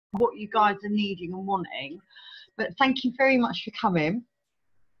what you guys are needing and wanting. But thank you very much for coming.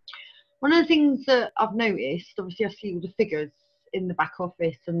 One of the things that I've noticed, obviously I see all the figures in the back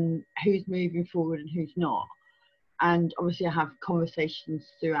office and who's moving forward and who's not. And obviously I have conversations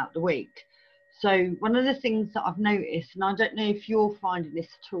throughout the week. So one of the things that I've noticed, and I don't know if you're finding this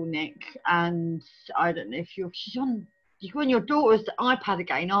at all, Nick, and I don't know if you're on your daughter's iPad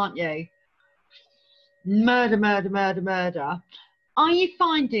again, aren't you? Murder, murder, murder, murder. Are you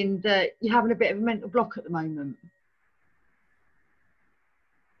finding that you're having a bit of a mental block at the moment?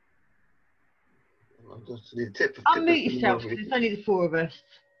 I'll just need a tip. Unmute yourself, because it's only the four of us.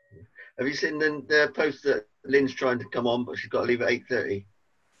 Have you seen the post that Lynn's trying to come on, but she's got to leave at 8:30?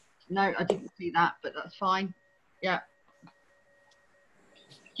 No, I didn't see that, but that's fine. Yeah.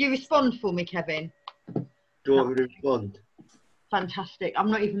 Do you respond for me, Kevin? Do you want me to respond? Fantastic. I'm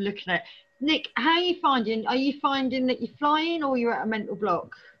not even looking at it. Nick, how are you finding? Are you finding that you're flying or you're at a mental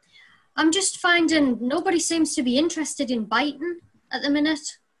block? I'm just finding nobody seems to be interested in biting at the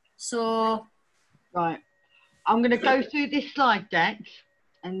minute. So... Right. I'm going to go through this slide deck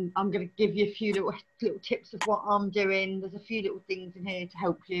and I'm going to give you a few little tips of what I'm doing. There's a few little things in here to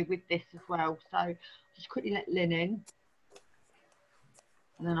help you with this as well. So just quickly let Lynn in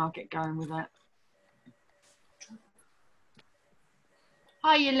and then I'll get going with it.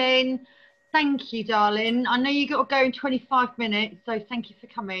 Hiya, Lynn. Thank you, darling. I know you got to go in 25 minutes, so thank you for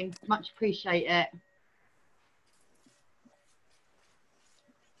coming. Much appreciate it.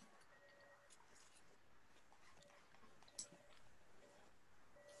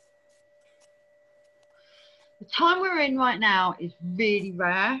 The time we're in right now is really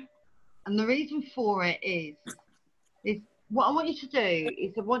rare, and the reason for it is what I want you to do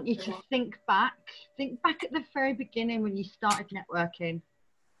is I want you to think back at the very beginning when you started networking.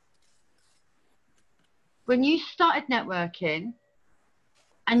 When you started networking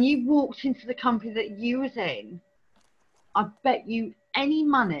and you walked into the company that you was in, I bet you any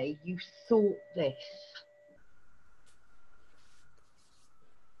money you thought this.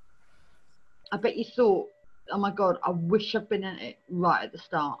 I bet you thought, oh my God, I wish I'd been in it right at the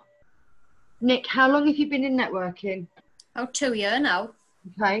start. Nick, how long have you been in networking? Oh, 2 years now.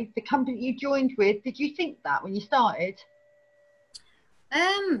 Okay, the company you joined with, did you think that when you started?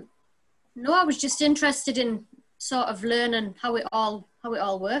 No, I was just interested in sort of learning how it all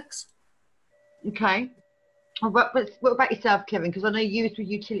works. Okay. What about yourself, Kevin? Because I know you was with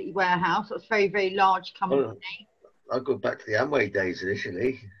Utility Warehouse. That's a very, very large company. I go back to the Amway days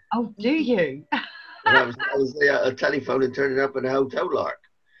initially. Oh, do you? I was there at a telephone and turning up in a hotel lark.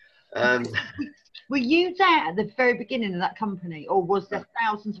 Were you there at the very beginning of that company, or was there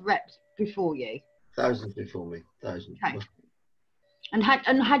thousands of reps before you? Thousands before me, thousands. Okay. And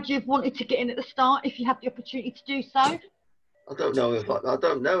had you wanted to get in at the start if you had the opportunity to do so? I don't know if I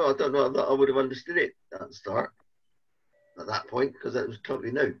don't know that I would have understood it at the start, at that point, because that was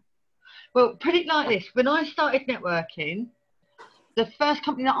totally new. Well, put it like this: when I started networking, the first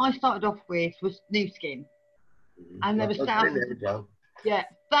company that I started off with was Nu Skin, and there was thousands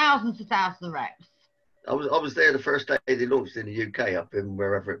of reps. I was there the first day they launched in the UK, up in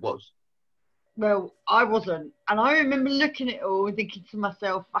wherever it was. Well, I wasn't, and I remember looking at it all and thinking to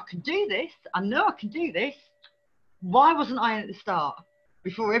myself, I can do this. I know I can do this. Why wasn't I in at the start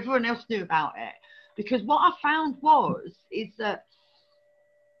before everyone else knew about it? Because what I found is that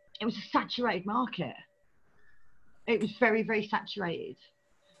it was a saturated market. It was very, very saturated.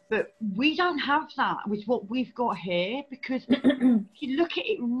 But we don't have that with what we've got here, because if you look at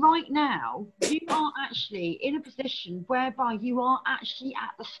it right now, you are actually in a position whereby you are actually at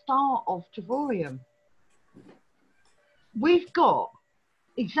the start of Travorium. We've got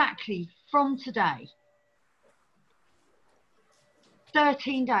exactly from today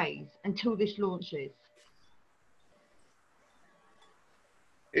 13 days until this launches.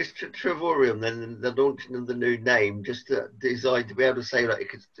 Is Travorium then the launching of the new name just designed to be able to say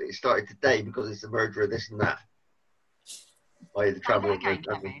like it started today because it's the merger of this and that? By the travel.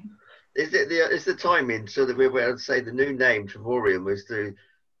 Is the timing so that we're able to say the new name Travorium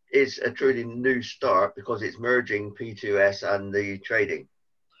is a truly new start because it's merging P2S and the trading?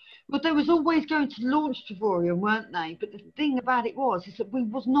 Well, they was always going to launch Travorium, weren't they? But the thing about it is that we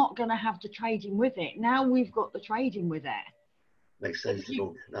was not going to have the trading with it. Now we've got the trading with it. Makes sense to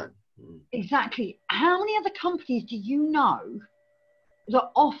launch that. Exactly. How many other companies do you know that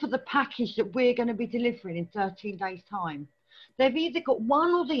offer the package that we're going to be delivering in 13 days' time? They've either got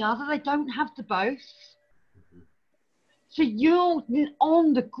one or the other. They don't have the both. So you're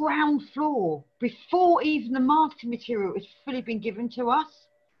on the ground floor before even the marketing material has fully been given to us.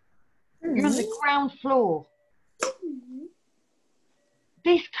 You're on the ground floor.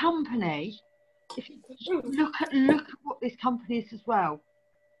 this company, if you look at what this company is as well.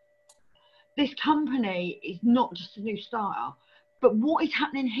 This company is not just a new starter, but what is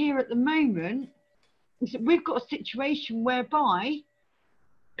happening here at the moment is that we've got a situation whereby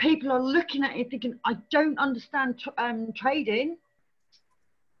people are looking at it thinking, I don't understand trading,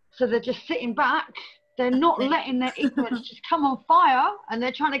 so they're just sitting back. They're not letting their ignorance just come on fire, and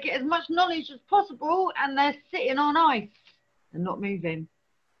they're trying to get as much knowledge as possible, and they're sitting on ice and not moving.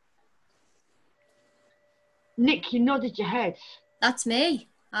 Nick, you nodded your head. That's me.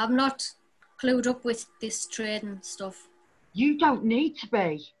 I'm not clued up with this trading stuff. You don't need to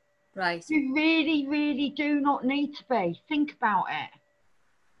be. Right. You really, really do not need to be. Think about it.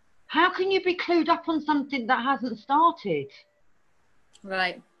 How can you be clued up on something that hasn't started?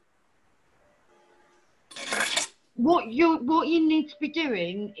 Right. What you need to be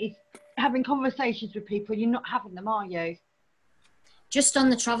doing is having conversations with people. You're not having them, are you? Just on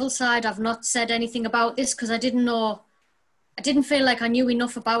the travel side, I've not said anything about this because I didn't feel like I knew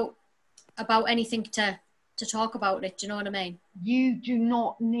enough about anything to talk about it. Do you know what I mean? You do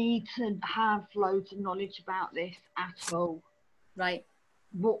not need to have loads of knowledge about this at all. Right.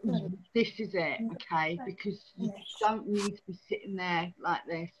 This is it, okay? Because you don't need to be sitting there like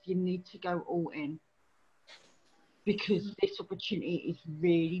this. You need to go all in. Because this opportunity is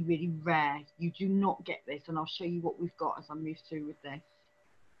really, really rare. You do not get this, and I'll show you what we've got as I move through with this.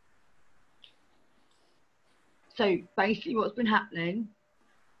 So basically what's been happening,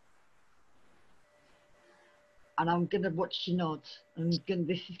 and I'm going to watch you nod, and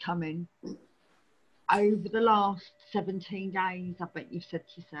this is coming. Over the last 17 days, I bet you've said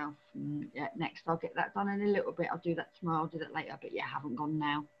to yourself, yeah, next I'll get that done in a little bit. I'll do that tomorrow, I'll do that later, but yeah, I haven't gone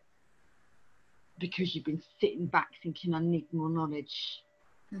now. Because you've been sitting back thinking, I need more knowledge.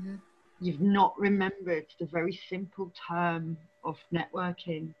 Mm-hmm. You've not remembered the very simple term of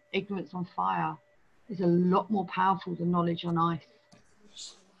networking. Ignorance on fire is a lot more powerful than knowledge on ice.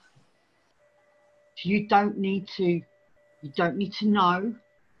 So you don't need to know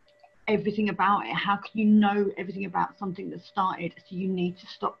everything about it. How can you know everything about something that started? So you need to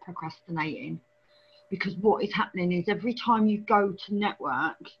stop procrastinating. Because what is happening is every time you go to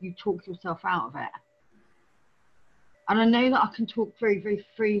network, you talk yourself out of it. And I know that I can talk very, very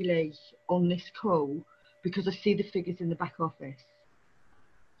freely on this call because I see the figures in the back office.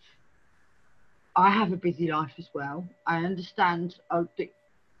 I have a busy life as well. I understand that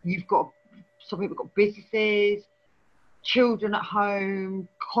you've got, some people have got businesses, children at home,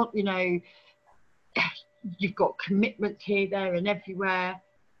 you know, you've got commitments here, there and everywhere.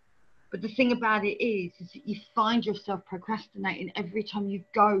 But the thing about it is that you find yourself procrastinating every time you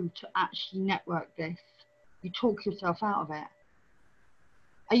go to actually network this. You talk yourself out of it.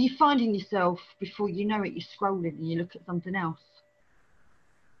 Are you finding yourself, before you know it, you're scrolling and you look at something else?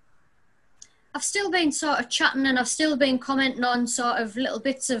 I've still been sort of chatting, and I've still been commenting on sort of little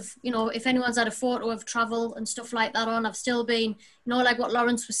bits of, you know, if anyone's had a photo of travel and stuff like that on, I've still been, you know, like what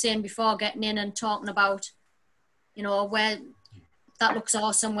Lawrence was saying before, getting in and talking about, you know, where that looks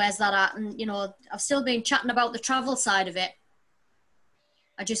awesome, where's that at? And, you know, I've still been chatting about the travel side of it.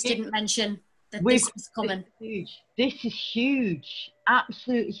 I just didn't mention that this was coming. This is huge,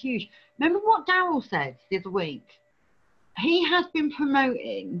 absolutely huge. Remember what Daryl said the other week? He has been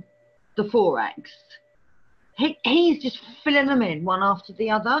promoting the Forex. He's just filling them in one after the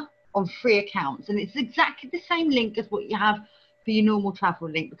other on free accounts. And it's exactly the same link as what you have for your normal travel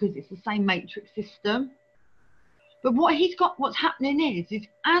link, because it's the same matrix system. But what's happening is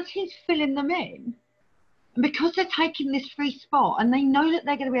as he's filling them in, and because they're taking this free spot and they know that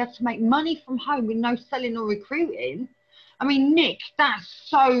they're going to be able to make money from home with no selling or recruiting. I mean, Nick, that's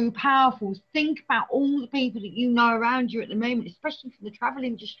so powerful. Think about all the people that you know around you at the moment, especially from the travel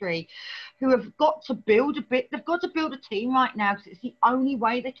industry, who have got to build they've got to build a team right now because it's the only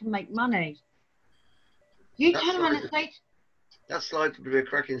way they can make money. You turn around and say... That slide would be a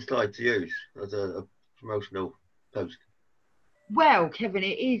cracking slide to use as a promotional post. Well, Kevin,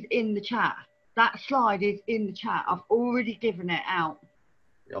 it is in the chat. That slide is in the chat. I've already given it out.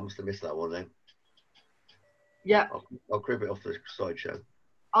 Yeah, I must have missed that one then. Yeah. I'll crib it off the slideshow.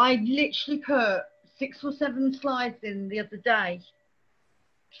 I literally put 6 or 7 slides in the other day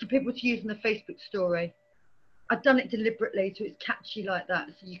for people to use in the Facebook story. I've done it deliberately so it's catchy like that,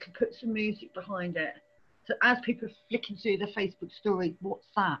 so you can put some music behind it. So as people are flicking through the Facebook story, what's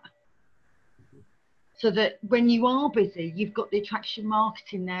that? So that when you are busy, you've got the attraction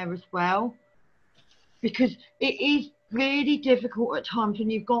marketing there as well. Because it is really difficult at times when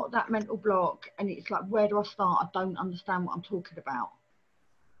you've got that mental block and it's like, where do I start? I don't understand what I'm talking about.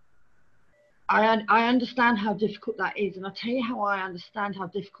 I understand how difficult that is, and I'll tell you how I understand how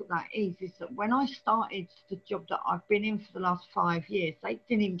difficult that is that when I started the job that I've been in for the last 5 years, they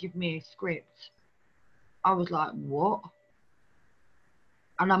didn't even give me a script. I was like, what?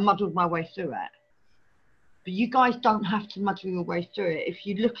 And I muddled my way through it. But you guys don't have to muddle your way through it. If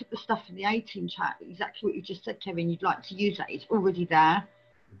you look at the stuff in the A-Team chat, exactly what you just said, Kevin, you'd like to use that, it's already there.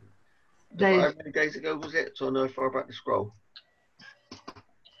 How many days ago was it? So I know how far back to scroll.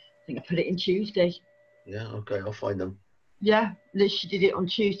 I think I put it in Tuesday. Yeah, okay, I'll find them. Yeah, literally did it on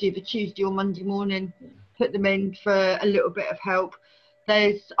Tuesday, either Tuesday or Monday morning. Put them in for a little bit of help.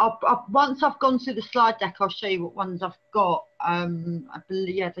 Once I've gone through the slide deck, I'll show you what ones I've got. I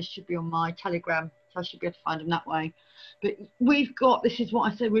believe, yeah, they should be on my Telegram, so I should be able to find them that way. But this is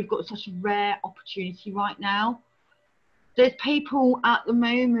what I said, we've got such a rare opportunity right now. There's people at the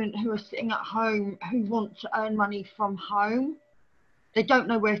moment who are sitting at home who want to earn money from home. They don't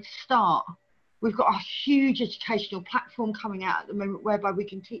know where to start. We've got a huge educational platform coming out at the moment whereby we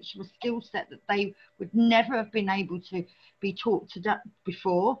can teach them a skill set that they would never have been able to be taught to that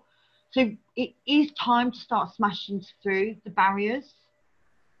before. So it is time to start smashing through the barriers.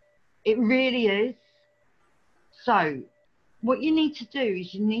 It really is. So what you need to do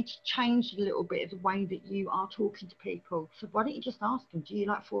is you need to change a little bit of the way that you are talking to people. So why don't you just ask them, do you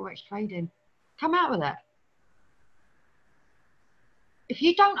like Forex trading? Come out with it. If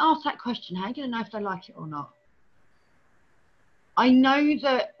you don't ask that question, how are you going to know if they like it or not? I know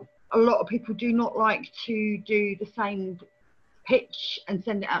that a lot of people do not like to do the same pitch and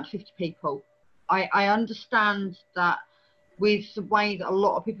send it out to 50 people. I understand that with the way that a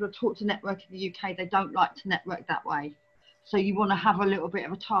lot of people are taught to network in the UK, they don't like to network that way. So you want to have a little bit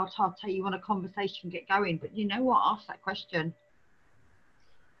of a tete-a-tete, you want a conversation get going. But you know what? Ask that question.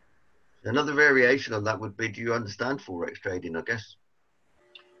 Another variation on that would be, do you understand Forex trading, I guess?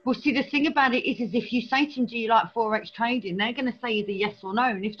 Well, see, the thing about it is if you say to them, do you like Forex trading? They're going to say either yes or no.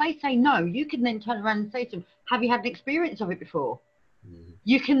 And if they say no, you can then turn around and say to them, have you had an experience of it before?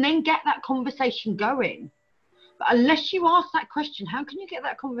 You can then get that conversation going. But unless you ask that question, how can you get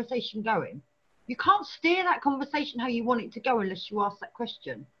that conversation going? You can't steer that conversation how you want it to go unless you ask that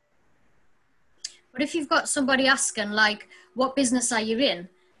question. But if you've got somebody asking, like, what business are you in?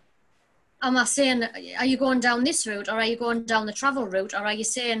 Am I saying, are you going down this route, or are you going down the travel route, or are you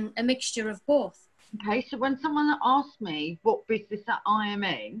saying a mixture of both? Okay, so when someone asks me what business that I am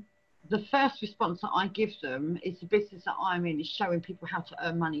in, the first response that I give them is the business that I'm in is showing people how to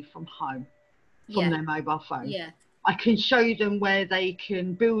earn money from home, from their mobile phone. Yeah. I can show them where they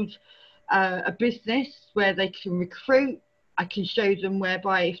can build a business, where they can recruit. I can show them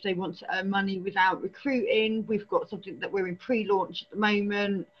whereby if they want to earn money without recruiting, we've got something that we're in pre-launch at the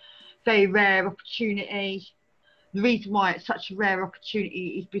moment. Very rare opportunity. The reason why it's such a rare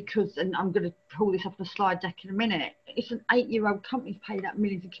opportunity is because, and I'm going to pull this off the slide deck in a minute, it's an 8-year-old company paid out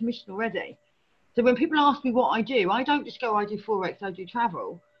millions in commission already. So when people ask me what I do, I don't just go, I do Forex, I do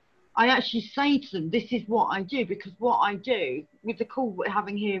travel. I actually say to them, this is what I do, because what I do, with the call we're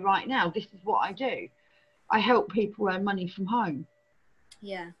having here right now, this is what I do. I help people earn money from home.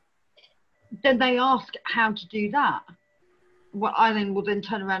 Yeah. Then they ask how to do that. Well, I then will then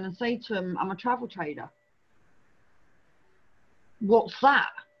turn around and say to them, I'm a travel trader. What's that?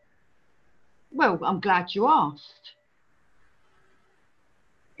 Well, I'm glad you asked.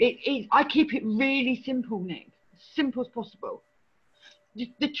 I keep it really simple, Nick. Simple as possible.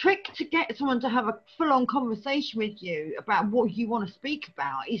 The trick to get someone to have a full-on conversation with you about what you want to speak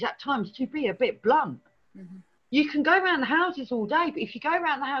about is at times to be a bit blunt. Mm-hmm. You can go around the houses all day, but if you go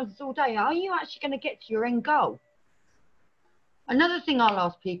around the houses all day, are you actually going to get to your end goal? Another thing I'll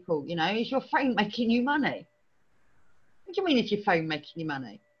ask people, you know, is your phone making you money? What do you mean is your phone making you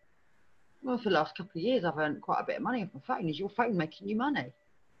money? Well, for the last couple of years, I've earned quite a bit of money off my phone. Is your phone making you money?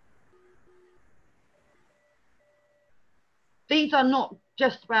 These are not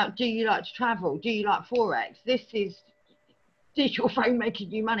just about, do you like to travel? Do you like Forex? This is your phone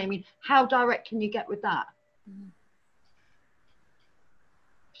making you money? I mean, how direct can you get with that? Mm-hmm.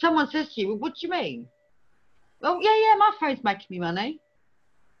 Someone says to you, well, what do you mean? Well, yeah, my phone's making me money.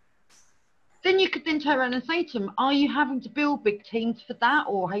 Then you could then turn around and say to them, are you having to build big teams for that?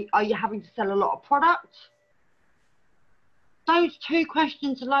 Or are you having to sell a lot of product? Those two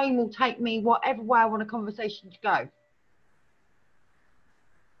questions alone will take me whatever way I want a conversation to go.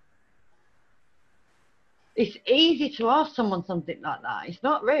 It's easy to ask someone something like that. It's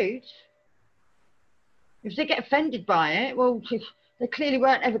not rude. If they get offended by it, well, they clearly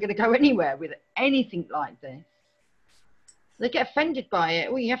weren't ever going to go anywhere with anything like this. They get offended by it,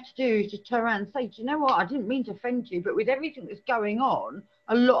 all you have to do is just turn around and say, do you know what, I didn't mean to offend you, but with everything that's going on,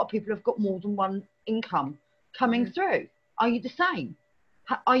 A lot of people have got more than one income coming through. Are you the same?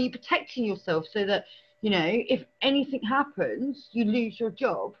 Are you protecting yourself so that, you know, if anything happens, you lose your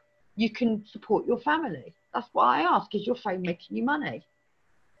job, you can support your family? That's why I ask, is your phone making you money?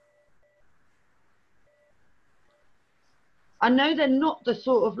 I know they're not the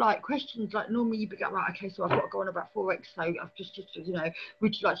sort of like questions like normally you begin, right, okay, so I've got to go on about Forex, so I've just you know,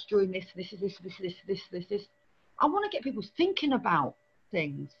 would you like to join this? I want to get people thinking about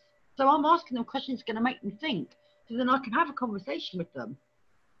things. So I'm asking them questions going to make them think, so then I can have a conversation with them.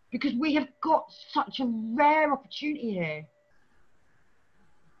 Because we have got such a rare opportunity here.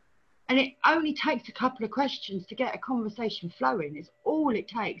 And it only takes a couple of questions to get a conversation flowing. It's all it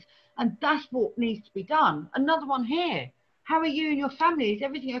takes. And that's what needs to be done. Another one here. How are you and your family? Is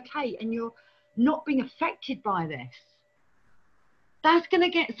everything okay? And you're not being affected by this. That's going to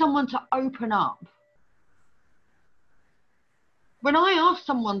get someone to open up. When I ask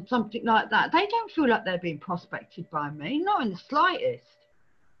someone something like that, they don't feel like they're being prospected by me. Not in the slightest.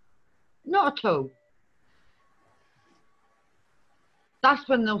 Not at all. That's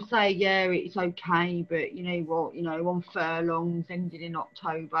when they'll say, yeah, it's okay, but you know what, you know, on furlongs ending in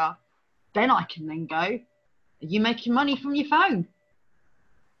October, then I can then go, are you making money from your phone?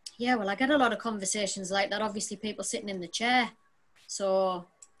 Yeah, well, I get a lot of conversations like that. Obviously, people sitting in the chair. So,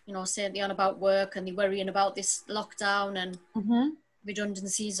 you know, saying they're on about work and they're worrying about this lockdown and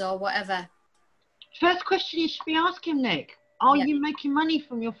redundancies or whatever. First question you should be asking, Nick, are you making money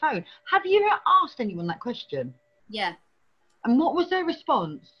from your phone? Have you ever asked anyone that question? Yeah. And what was their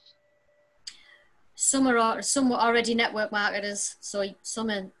response? Some were already network marketers, so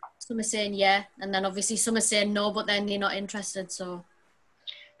some are saying yeah, and then obviously some are saying no, but then they're not interested. So.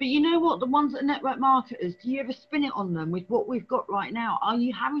 But you know what? The ones that are network marketers, do you ever spin it on them with what we've got right now? Are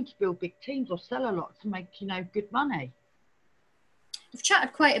you having to build big teams or sell a lot to make, you know, good money? I've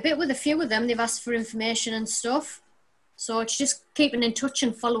chatted quite a bit with a few of them. They've asked for information and stuff. So it's just keeping in touch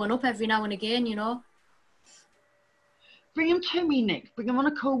and following up every now and again, you know. Bring them to me, Nick. Bring them on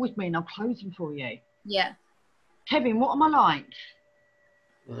a call with me and I'll close them for you. Yeah. Kevin, what am I like?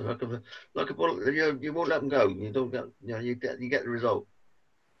 Like a ball, you won't let them go. You don't get, you know, you get the result.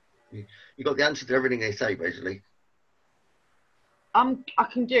 You got the answer to everything they say, basically. I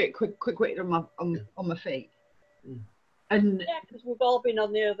can do it quick on my feet. And yeah, because we've all been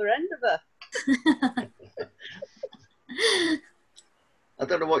on the other end of it. I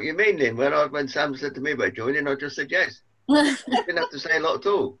don't know what you mean, Lynn. When Sam said to me about joining, I just said yes. Didn't have to say a lot at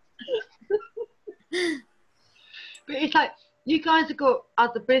all. But it's like, you guys have got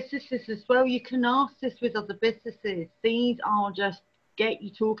other businesses as well. You can ask this with other businesses. These are just get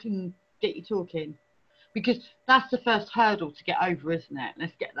you talking. Because that's the first hurdle to get over, isn't it?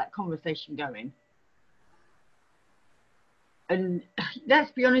 Let's get that conversation going. And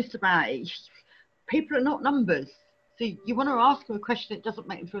let's be honest about it. People are not numbers. So you want to ask them a question that doesn't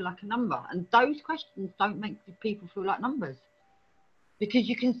make them feel like a number. And those questions don't make people feel like numbers. Because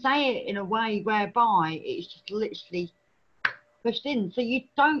you can say it in a way whereby it's just literally pushed in. So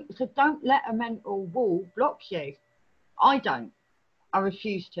don't let a mental wall block you. I don't. I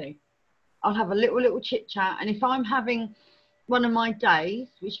refuse to. I'll have a little chit chat. And if I'm having one of my days,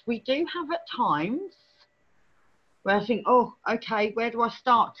 which we do have at times, where I think, oh, okay, where do I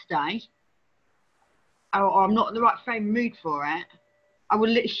start today? Or I'm not in the right frame of mood for it, I will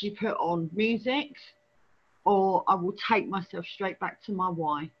literally put on music, or I will take myself straight back to my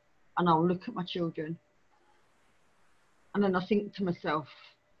why, and I'll look at my children. And then I think to myself,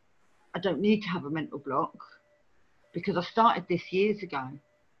 I don't need to have a mental block, because I started this years ago.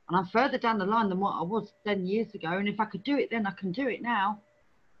 And I'm further down the line than what I was 10 years ago. And if I could do it then, I can do it now.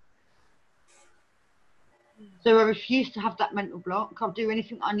 So I refuse to have that mental block. I'll do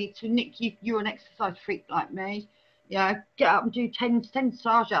anything I need to. Nick, you're an exercise freak like me. Yeah, get up and do 10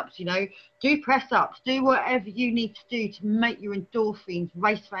 sarge-ups, you know. Do press-ups. Do whatever you need to do to make your endorphins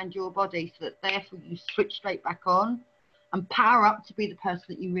race around your body so that therefore you switch straight back on and power up to be the person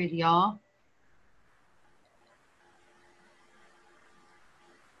that you really are.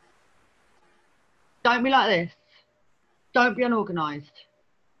 Don't be like this. Don't be unorganised.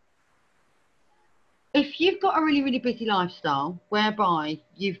 If you've got a really busy lifestyle whereby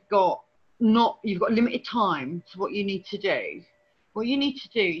you've got limited time to what you need to do, what you need to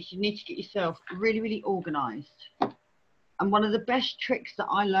do is you need to get yourself really organised. And one of the best tricks that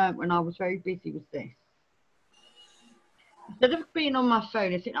I learned when I was very busy was this. Instead of being on my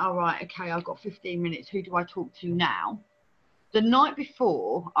phone and thinking, oh, right, okay, I've got 15 minutes, who do I talk to now? The night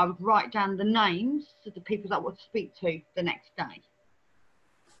before, I would write down the names of the people that I would speak to the next day.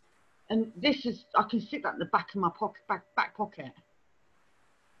 And this is, I can stick that in the back of my back pocket.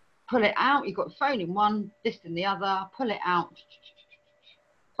 pull it out. You've got the phone in one, this in the other, pull it out.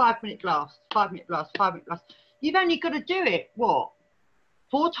 5-minute blast, 5-minute blast, 5-minute blast. You've only got to do it, what,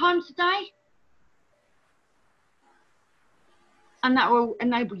 4 times a day? And that will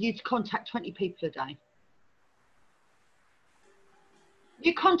enable you to contact 20 people a day.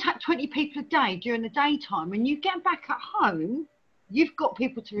 You contact 20 people a day during the daytime. When you get back at home, you've got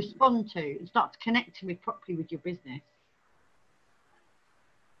people to respond to and start to connect with properly with your business.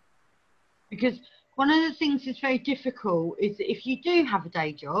 Because one of the things that's very difficult is that if you do have a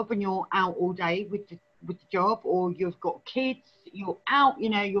day job and you're out all day with the job, or you've got kids, you're out, you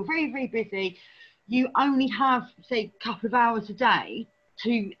know, you're very, very busy, you only have, say, a couple of hours a day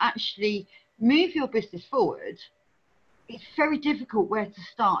to actually move your business forward. It's very difficult where to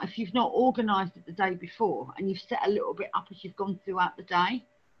start if you've not organised it the day before and you've set a little bit up as you've gone throughout the day.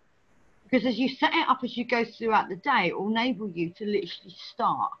 Because as you set it up as you go throughout the day, it will enable you to literally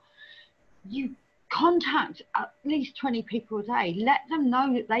start. You contact at least 20 people a day. Let them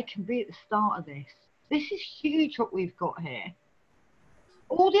know that they can be at the start of this. This is huge what we've got here.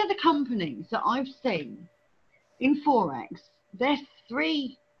 All the other companies that I've seen in Forex, they're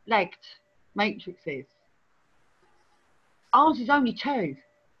 3-legged matrices. Ours is only 2.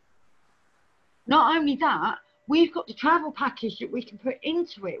 Not only that, we've got the travel package that we can put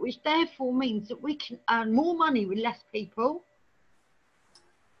into it, which therefore means that we can earn more money with less people.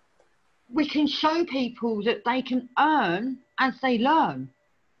 We can show people that they can earn as they learn.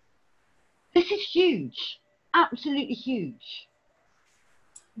 This is huge, absolutely huge.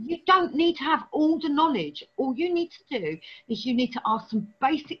 You don't need to have all the knowledge. All you need to do is you need to ask some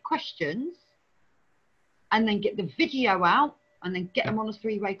basic questions and then get the video out and then get them on a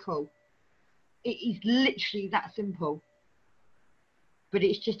 3-way call. It is literally that simple. But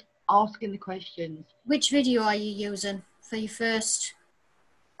it's just asking the questions. Which video are you using for your first?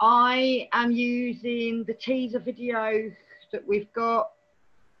 I am using the teaser video that we've got.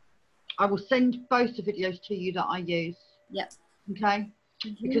 I will send both the videos to you that I use. Yep. Okay.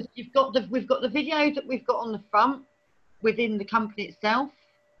 Because we've got the video that we've got on the front within the company itself.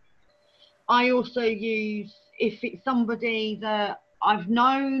 I also use, if it's somebody that I've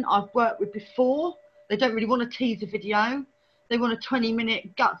known, I've worked with before, they don't really want a teaser video. They want a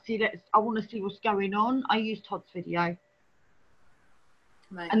 20-minute gutsy, I want to see what's going on. I use Todd's video.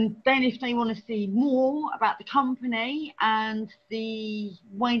 Right. And then if they want to see more about the company and the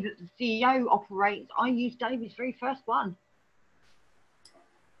way that the CEO operates, I use David's very first one.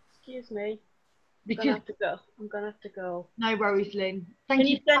 Excuse me. Because I'm gonna have to go. No worries, Lynn. Thank Can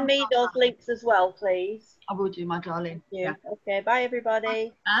you send me those links as well, please? I will do, my darling. Thank you. Yeah. Okay, bye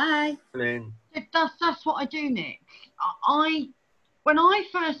everybody. Bye. Lynn. That's what I do, Nick. When I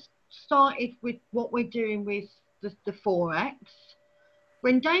first started with what we're doing with the Forex,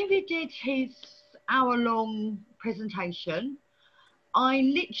 when David did his hour-long presentation, I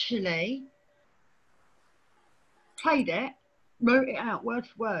literally played it, wrote it out word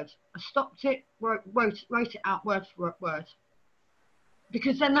for word. I stopped it, wrote it out word for word.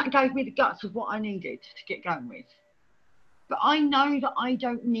 Because then that gave me the guts of what I needed to get going with. But I know that I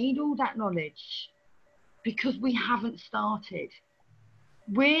don't need all that knowledge because we haven't started.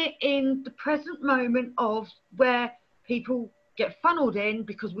 We're in the present moment of where people get funneled in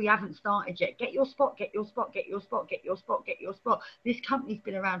because we haven't started yet. Get your spot, get your spot, get your spot, get your spot, get your spot. This company's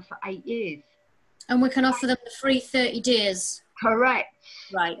been around for 8 years. And we can offer them the free 30 days. Correct.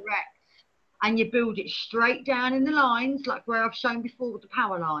 Right. Correct. And you build it straight down in the lines, like where I've shown before with the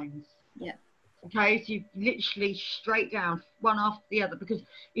power lines. Yeah. Okay, so you literally straight down, one after the other. Because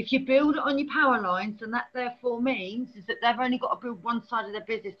if you build it on your power lines, then that therefore means is that they've only got to build one side of their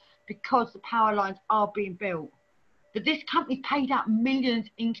business because the power lines are being built. But this company paid out millions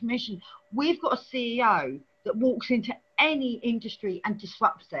in commission. We've got a CEO that walks into any industry and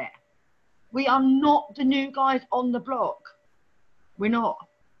disrupts it. We are not the new guys on the block. We're not.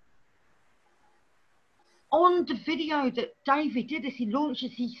 On the video that David did as he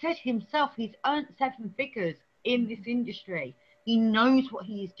launches, he said himself he's earned 7 figures in this industry. He knows what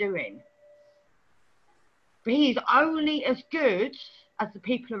he is doing. But he is only as good as the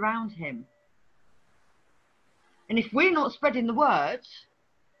people around him. And if we're not spreading the word,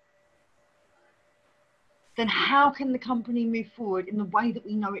 then how can the company move forward in the way that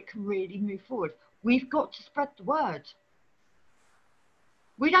we know it can really move forward? We've got to spread the word.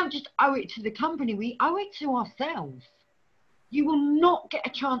 We don't just owe it to the company, we owe it to ourselves. You will not get a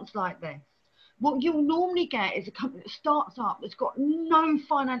chance like this. What you'll normally get is a company that starts up that's got no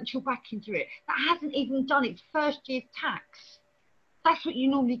financial backing to it, that hasn't even done its first year's tax. That's what you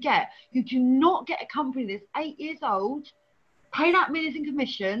normally get. You do not get a company that's 8 years old, paid out millions in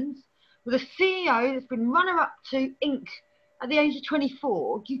commissions, with a CEO that's been runner-up to Inc. at the age of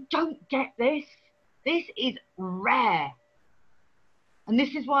 24. You don't get this. This is rare. And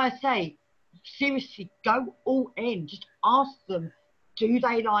this is why I say, seriously, go all in. Just ask them, do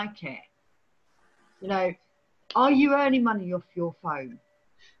they like it? You know, are you earning money off your phone?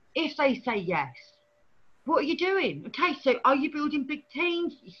 If they say yes, what are you doing? Okay, so are you building big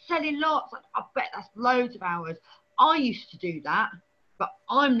teams? You're selling lots? Like, I bet that's loads of hours. I used to do that, but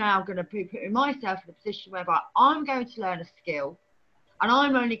I'm now going to be putting myself in a position whereby I'm going to learn a skill and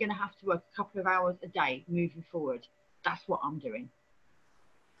I'm only going to have to work a couple of hours a day moving forward. That's what I'm doing.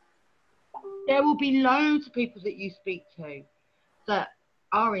 There will be loads of people that you speak to that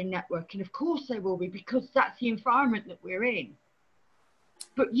are in networking. Of course there will be, because that's the environment that we're in.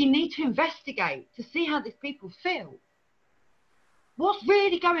 But you need to investigate to see how these people feel. What's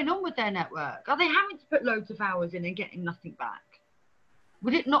really going on with their network? Are they having to put loads of hours in and getting nothing back?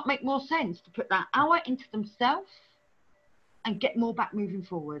 Would it not make more sense to put that hour into themselves and get more back moving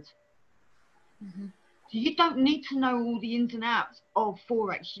forward? Mm-hmm. So you don't need to know all the ins and outs of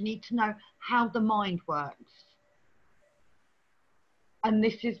Forex. You need to know how the mind works. And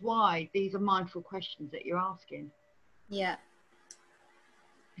this is why these are mindful questions that you're asking. Yeah.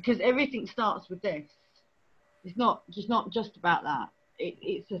 Because everything starts with this. It's not just about that.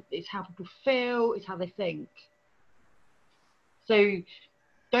 It's how people feel. It's how they think. So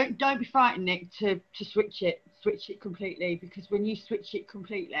don't be frightened, Nick, to switch it completely. Because when you switch it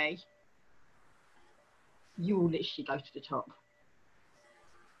completely, you will literally go to the top.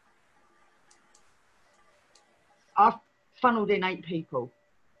 I've funneled in 8 people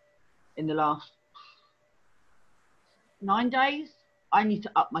in the last 9 days. I need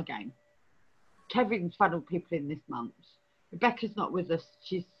to up my game. Kevin's funneled people in this month. Rebecca's not with us.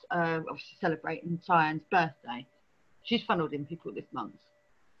 She's obviously celebrating Cyan's birthday. She's funneled in people this month.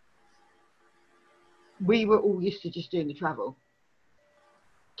 We were all used to just doing the travel.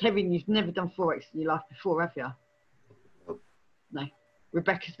 Kevin, you've never done Forex in your life before, have you? No.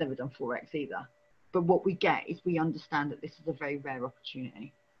 Rebecca's never done Forex either. But what we get is we understand that this is a very rare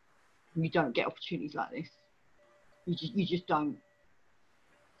opportunity. And you don't get opportunities like this. You just don't.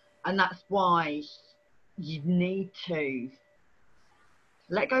 And that's why you need to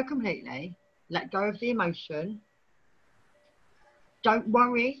let go completely, let go of the emotion. Don't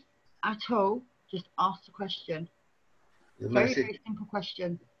worry at all. Just ask the question. Very simple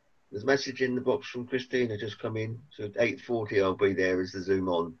question. There's a message in the box from Christina just come in. So at 8:40 I'll be there as the Zoom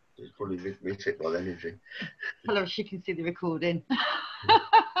on. It's probably miss it by then, isn't she? Tell her she can see the recording.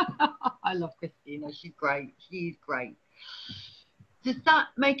 I love Christina. She's great. She's great. Does that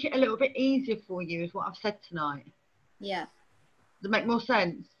make it a little bit easier for you, is what I've said tonight? Yeah. Does it make more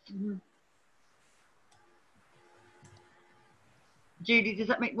sense? Mm-hmm. Judy, does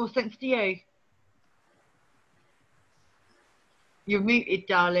that make more sense to you? You're muted,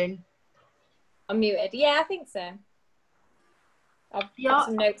 darling. I'm muted. Yeah, I think so. I've got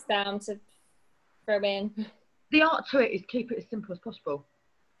some notes down to throw in. The art to it is keep it as simple as possible.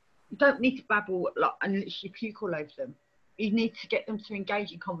 You don't need to babble and literally puke all over them. You need to get them to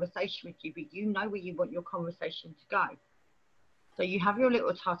engage in conversation with you, but you know where you want your conversation to go. So you have your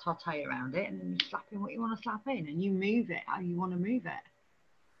little tarte around it, and then you slap in what you want to slap in, and you move it how you want to move it.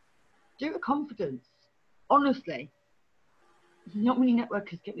 Do it with confidence. Honestly, not many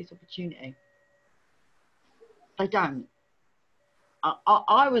networkers get this opportunity. They don't.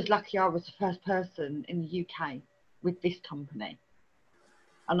 I was lucky. I was the first person in the UK with this company.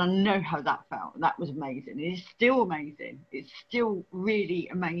 And I know how that felt. That was amazing. It is still amazing. It's still really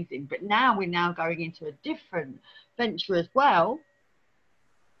amazing. But now we're going into a different venture as well.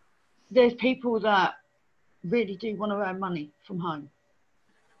 There's people that really do want to earn money from home.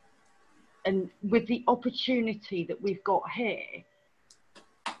 And with the opportunity that we've got here,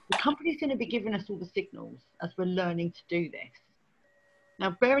 the company's going to be giving us all the signals as we're learning to do this.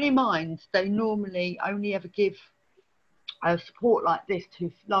 Now, bearing in mind, they normally only ever give support like this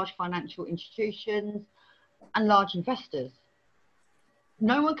to large financial institutions and large investors.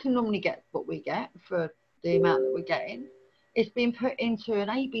 No one can normally get what we get for the amount that we're getting. It's been put into an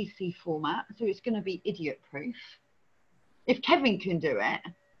ABC format, so it's going to be idiot proof. If Kevin can do it,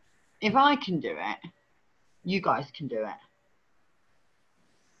 if I can do it, you guys can do it.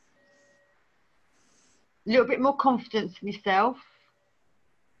 A little bit more confidence in yourself.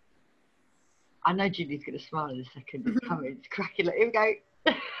 I know Julie's going to smile in a second. It's coming. It's cracking. Here we go.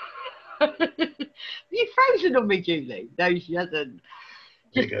 You've frozen on me, Julie. No, she hasn't.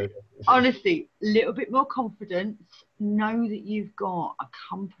 There you go. Honestly, a little bit more confidence. Know that you've got a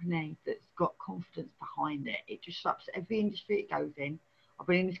company that's got confidence behind it. It disrupts every industry it goes in. I've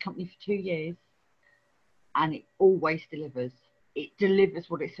been in this company for 2 years and it always delivers. It delivers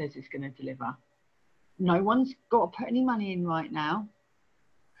what it says it's going to deliver. No one's got to put any money in right now.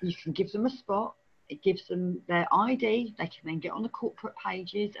 You can give them a spot. It gives them their ID. They can then get on the corporate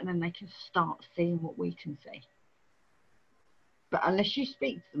pages and then they can start seeing what we can see. But unless you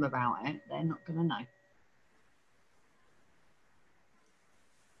speak to them about it, they're not going to know.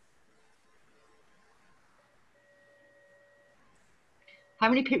 How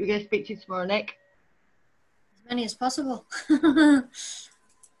many people are you going to speak to tomorrow, Nick? As many as possible.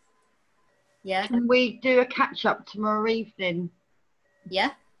 Yeah. Can we do a catch-up tomorrow evening? Yeah.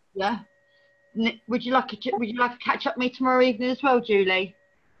 Yeah. Nick, would you like a catch-up me tomorrow evening as well, Julie?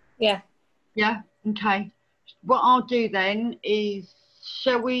 Yeah. Yeah. Okay. What I'll do then is,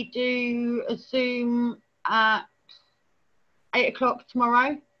 shall we do a Zoom at 8 o'clock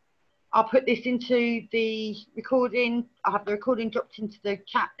tomorrow? I'll put this into the recording. I'll have the recording dropped into the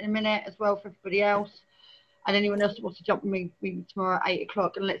chat in a minute as well for everybody else. And anyone else that wants to jump with me tomorrow at 8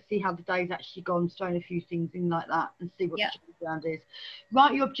 o'clock, and let's see how the day's actually gone, throwing a few things in like that and see what the ground is.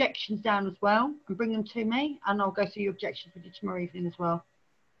 Write your objections down as well and bring them to me, and I'll go through your objections with you tomorrow evening as well.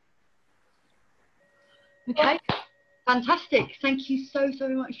 Okay, fantastic. Thank you so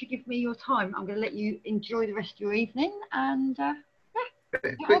much for giving me your time. I'm going to let you enjoy the rest of your evening and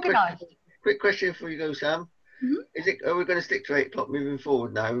Quick question before you go, Sam. Mm-hmm. Are we going to stick to 8 o'clock moving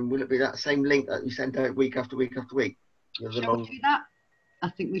forward now? And will it be that same link that you send out week after week after week? Shall we do that? I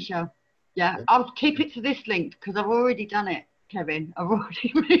think we shall. Yeah, I'll keep it to this link because I've already done it, Kevin. I've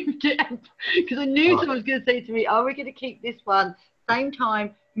already moved it because I knew someone was going to say to me, are we going to keep this one same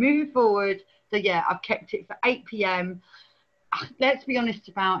time moving forward? So yeah, I've kept it for 8 p.m. Let's be honest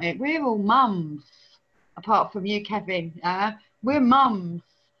about it. We're all mums, apart from you, Kevin. We're mums.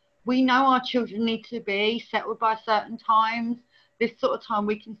 We know our children need to be settled by certain times. This sort of time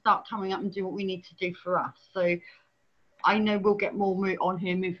we can start coming up and do what we need to do for us. So I know we'll get more on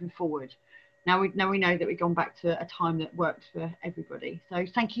here moving forward. Now we know that we've gone back to a time that works for everybody. So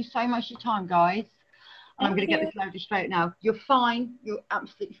thank you so much for your time, guys. And I'm going to get this loaded straight now. You're fine. You're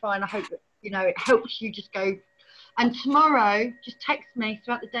absolutely fine. I hope that, it helps you just go. And tomorrow, just text me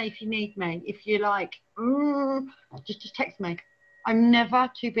throughout the day if you need me. If you're like, just text me. I'm never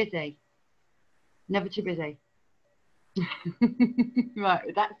too busy. Never too busy. Right,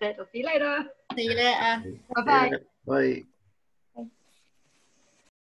 that's it. I'll see you later. See you later. Bye-bye. Bye.